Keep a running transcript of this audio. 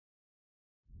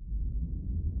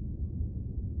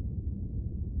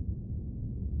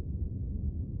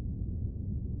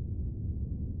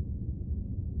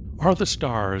Are the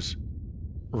stars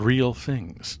real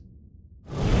things?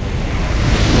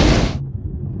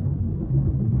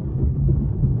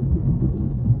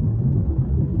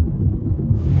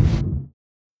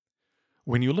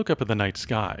 When you look up at the night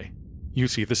sky, you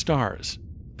see the stars,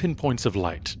 pinpoints of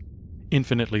light,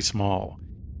 infinitely small.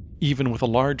 Even with a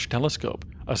large telescope,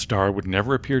 a star would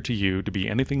never appear to you to be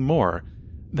anything more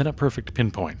than a perfect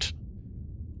pinpoint.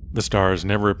 The stars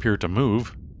never appear to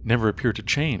move, never appear to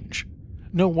change.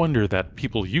 No wonder that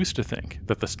people used to think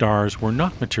that the stars were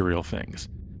not material things,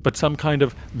 but some kind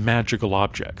of magical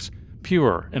objects,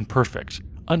 pure and perfect,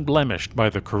 unblemished by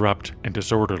the corrupt and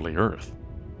disorderly earth.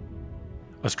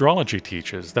 Astrology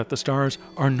teaches that the stars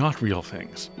are not real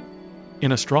things.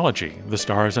 In astrology, the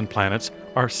stars and planets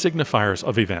are signifiers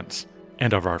of events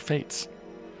and of our fates.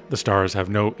 The stars have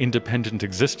no independent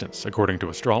existence according to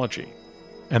astrology,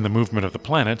 and the movement of the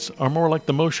planets are more like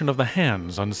the motion of the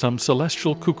hands on some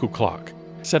celestial cuckoo clock,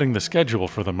 setting the schedule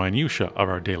for the minutiae of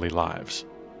our daily lives.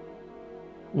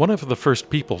 One of the first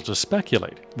people to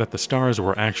speculate that the stars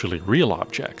were actually real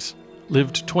objects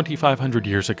lived 2,500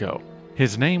 years ago.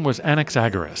 His name was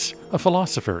Anaxagoras, a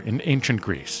philosopher in ancient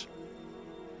Greece.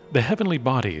 The heavenly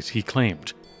bodies, he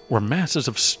claimed, were masses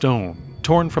of stone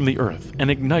torn from the earth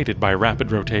and ignited by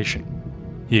rapid rotation.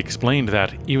 He explained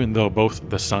that even though both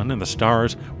the sun and the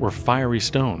stars were fiery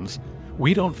stones,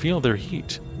 we don't feel their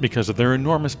heat because of their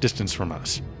enormous distance from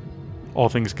us. All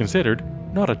things considered,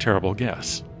 not a terrible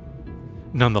guess.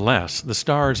 Nonetheless, the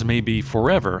stars may be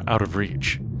forever out of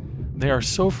reach. They are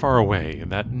so far away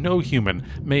that no human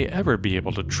may ever be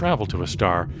able to travel to a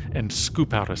star and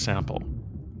scoop out a sample.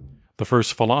 The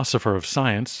first philosopher of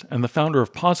science and the founder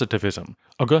of positivism,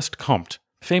 Auguste Comte,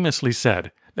 famously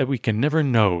said that we can never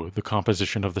know the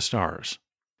composition of the stars.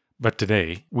 But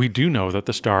today, we do know that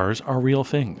the stars are real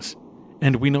things,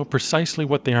 and we know precisely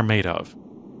what they are made of.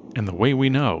 And the way we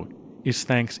know is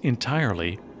thanks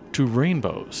entirely to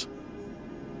rainbows.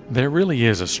 There really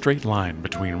is a straight line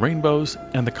between rainbows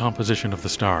and the composition of the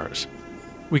stars.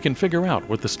 We can figure out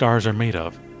what the stars are made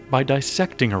of by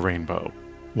dissecting a rainbow,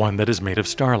 one that is made of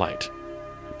starlight.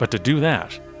 But to do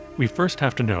that, we first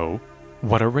have to know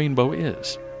what a rainbow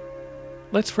is.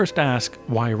 Let's first ask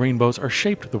why rainbows are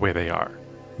shaped the way they are.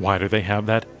 Why do they have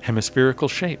that hemispherical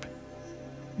shape?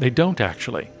 They don't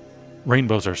actually.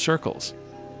 Rainbows are circles,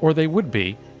 or they would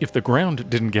be if the ground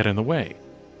didn't get in the way.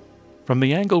 From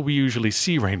the angle we usually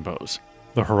see rainbows,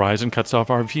 the horizon cuts off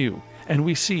our view, and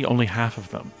we see only half of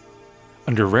them.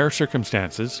 Under rare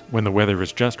circumstances, when the weather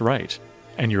is just right,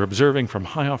 and you're observing from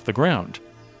high off the ground,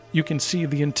 you can see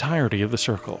the entirety of the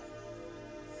circle.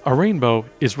 A rainbow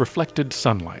is reflected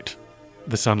sunlight.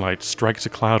 The sunlight strikes a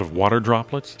cloud of water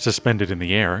droplets suspended in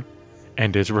the air,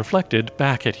 and is reflected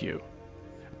back at you.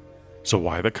 So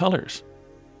why the colors?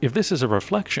 If this is a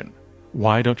reflection,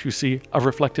 why don't you see a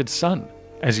reflected sun,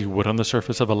 as you would on the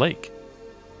surface of a lake?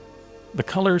 The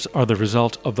colors are the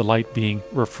result of the light being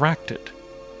refracted.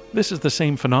 This is the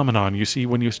same phenomenon you see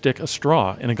when you stick a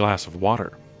straw in a glass of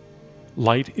water.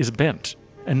 Light is bent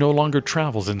and no longer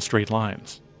travels in straight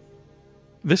lines.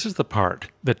 This is the part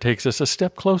that takes us a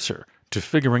step closer to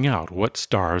figuring out what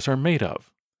stars are made of.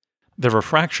 The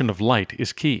refraction of light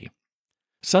is key.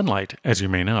 Sunlight, as you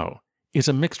may know, is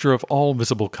a mixture of all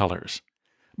visible colors.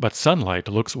 But sunlight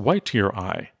looks white to your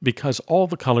eye because all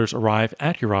the colors arrive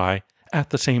at your eye at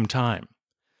the same time.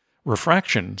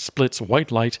 Refraction splits white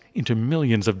light into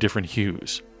millions of different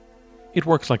hues. It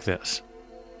works like this.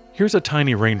 Here's a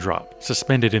tiny raindrop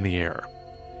suspended in the air.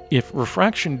 If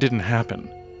refraction didn't happen,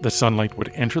 the sunlight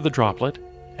would enter the droplet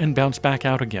and bounce back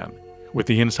out again, with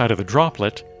the inside of the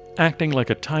droplet acting like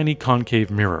a tiny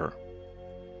concave mirror.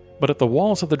 But at the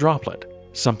walls of the droplet,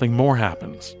 something more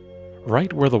happens.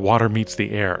 Right where the water meets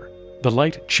the air, the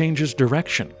light changes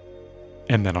direction.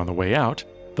 And then on the way out,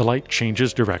 the light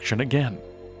changes direction again.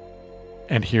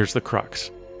 And here's the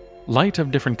crux. Light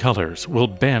of different colors will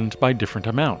bend by different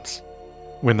amounts.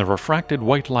 When the refracted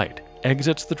white light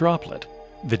exits the droplet,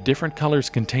 the different colors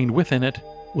contained within it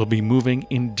will be moving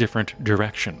in different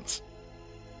directions.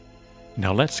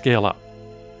 Now let's scale up.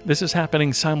 This is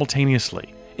happening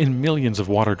simultaneously in millions of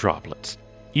water droplets,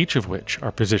 each of which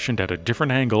are positioned at a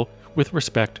different angle with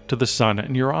respect to the sun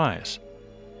and your eyes.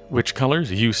 Which colors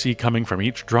you see coming from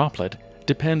each droplet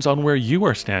depends on where you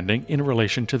are standing in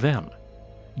relation to them.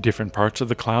 Different parts of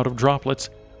the cloud of droplets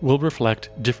will reflect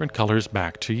different colors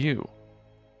back to you.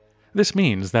 This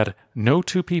means that no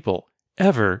two people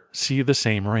ever see the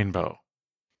same rainbow.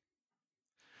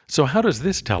 So how does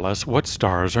this tell us what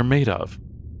stars are made of?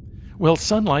 Well,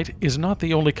 sunlight is not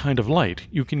the only kind of light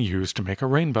you can use to make a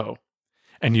rainbow.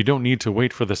 And you don't need to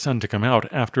wait for the sun to come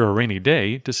out after a rainy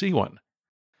day to see one.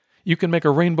 You can make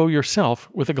a rainbow yourself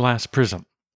with a glass prism.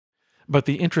 But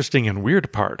the interesting and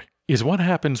weird part is what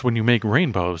happens when you make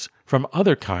rainbows from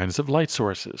other kinds of light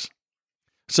sources.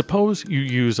 Suppose you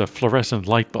use a fluorescent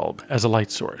light bulb as a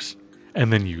light source,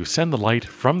 and then you send the light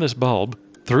from this bulb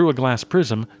through a glass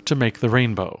prism to make the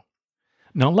rainbow.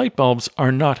 Now, light bulbs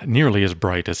are not nearly as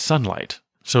bright as sunlight,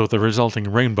 so the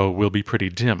resulting rainbow will be pretty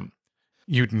dim.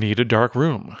 You'd need a dark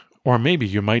room, or maybe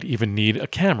you might even need a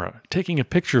camera taking a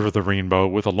picture of the rainbow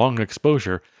with a long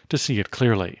exposure to see it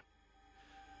clearly.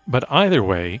 But either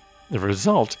way, the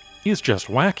result is just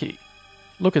wacky.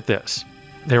 Look at this.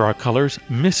 There are colors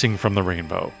missing from the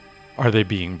rainbow. Are they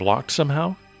being blocked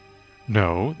somehow?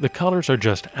 No, the colors are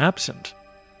just absent.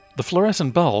 The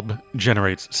fluorescent bulb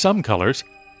generates some colors,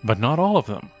 but not all of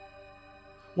them.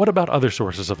 What about other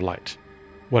sources of light?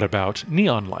 What about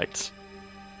neon lights?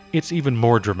 It's even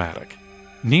more dramatic.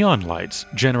 Neon lights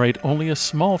generate only a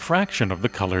small fraction of the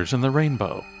colors in the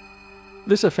rainbow.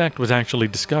 This effect was actually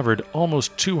discovered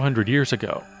almost 200 years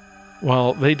ago.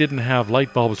 While they didn't have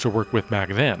light bulbs to work with back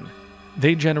then,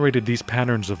 they generated these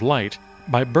patterns of light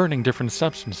by burning different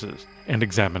substances and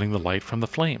examining the light from the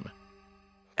flame.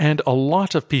 And a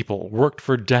lot of people worked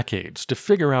for decades to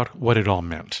figure out what it all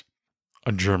meant.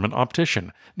 A German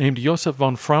optician named Josef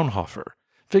von Fraunhofer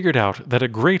figured out that a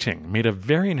grating made of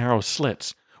very narrow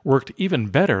slits worked even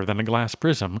better than a glass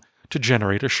prism to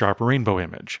generate a sharp rainbow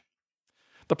image.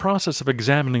 The process of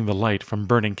examining the light from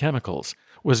burning chemicals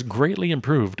was greatly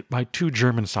improved by two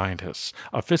German scientists,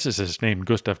 a physicist named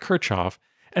Gustav Kirchhoff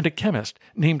and a chemist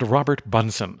named Robert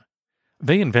Bunsen.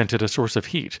 They invented a source of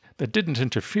heat that didn't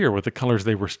interfere with the colors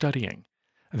they were studying.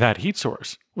 That heat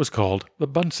source was called the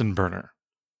Bunsen Burner.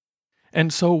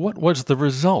 And so what was the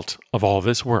result of all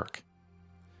this work?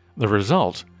 The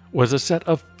result was a set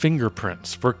of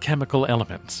fingerprints for chemical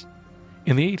elements.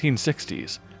 In the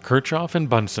 1860s, Kirchhoff and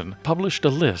Bunsen published a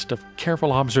list of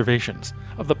careful observations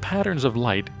of the patterns of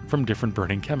light from different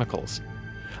burning chemicals.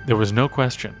 There was no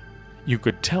question. You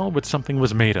could tell what something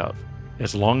was made of,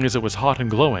 as long as it was hot and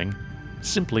glowing,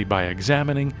 simply by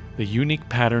examining the unique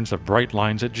patterns of bright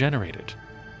lines it generated.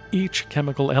 Each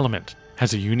chemical element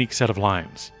has a unique set of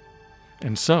lines.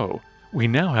 And so, we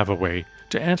now have a way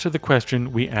to answer the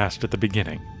question we asked at the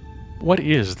beginning. What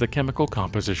is the chemical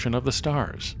composition of the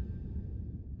stars?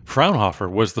 Fraunhofer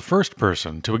was the first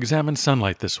person to examine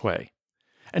sunlight this way.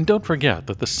 And don't forget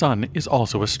that the sun is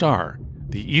also a star,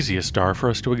 the easiest star for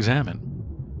us to examine.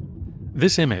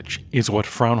 This image is what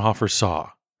Fraunhofer saw.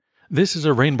 This is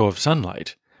a rainbow of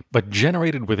sunlight, but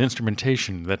generated with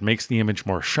instrumentation that makes the image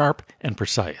more sharp and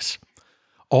precise.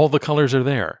 All the colors are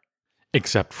there,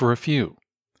 except for a few.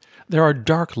 There are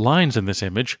dark lines in this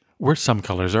image where some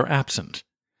colors are absent.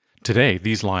 Today,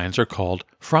 these lines are called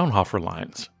Fraunhofer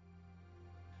lines.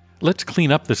 Let's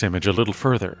clean up this image a little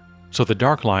further, so the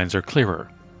dark lines are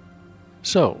clearer.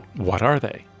 So, what are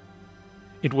they?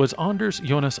 It was Anders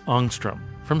Jonas Ångström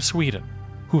from Sweden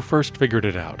who first figured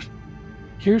it out.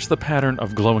 Here's the pattern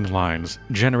of glowing lines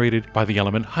generated by the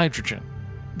element hydrogen.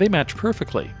 They match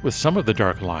perfectly with some of the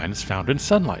dark lines found in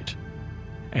sunlight.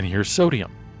 And here's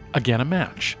sodium, again a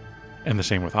match, and the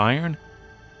same with iron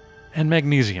and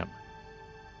magnesium.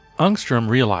 Ångström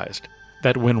realized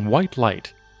that when white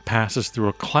light passes through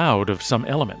a cloud of some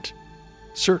element,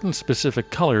 certain specific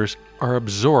colors are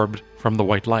absorbed from the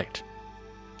white light,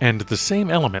 and the same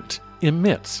element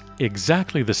emits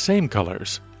exactly the same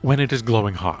colors when it is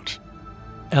glowing hot.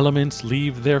 Elements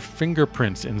leave their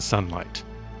fingerprints in sunlight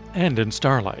and in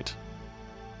starlight.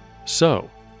 So,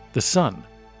 the sun,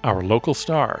 our local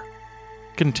star,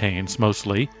 contains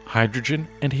mostly hydrogen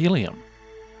and helium,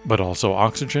 but also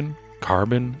oxygen,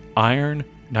 carbon, iron,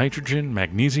 nitrogen,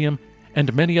 magnesium,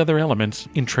 and many other elements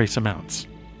in trace amounts.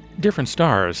 Different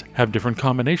stars have different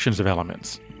combinations of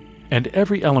elements, and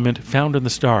every element found in the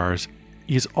stars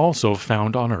is also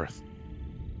found on Earth.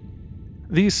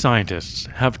 These scientists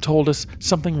have told us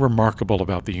something remarkable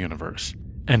about the universe,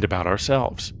 and about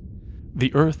ourselves.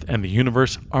 The Earth and the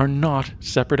universe are not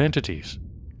separate entities.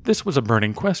 This was a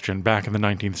burning question back in the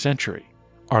 19th century.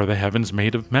 Are the heavens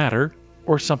made of matter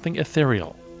or something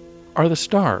ethereal? Are the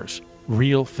stars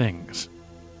real things?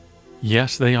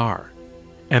 Yes, they are.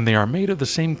 And they are made of the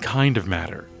same kind of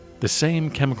matter, the same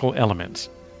chemical elements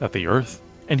that the Earth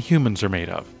and humans are made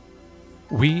of.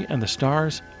 We and the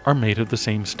stars are made of the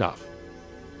same stuff.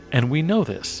 And we know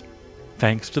this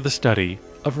thanks to the study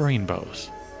of rainbows.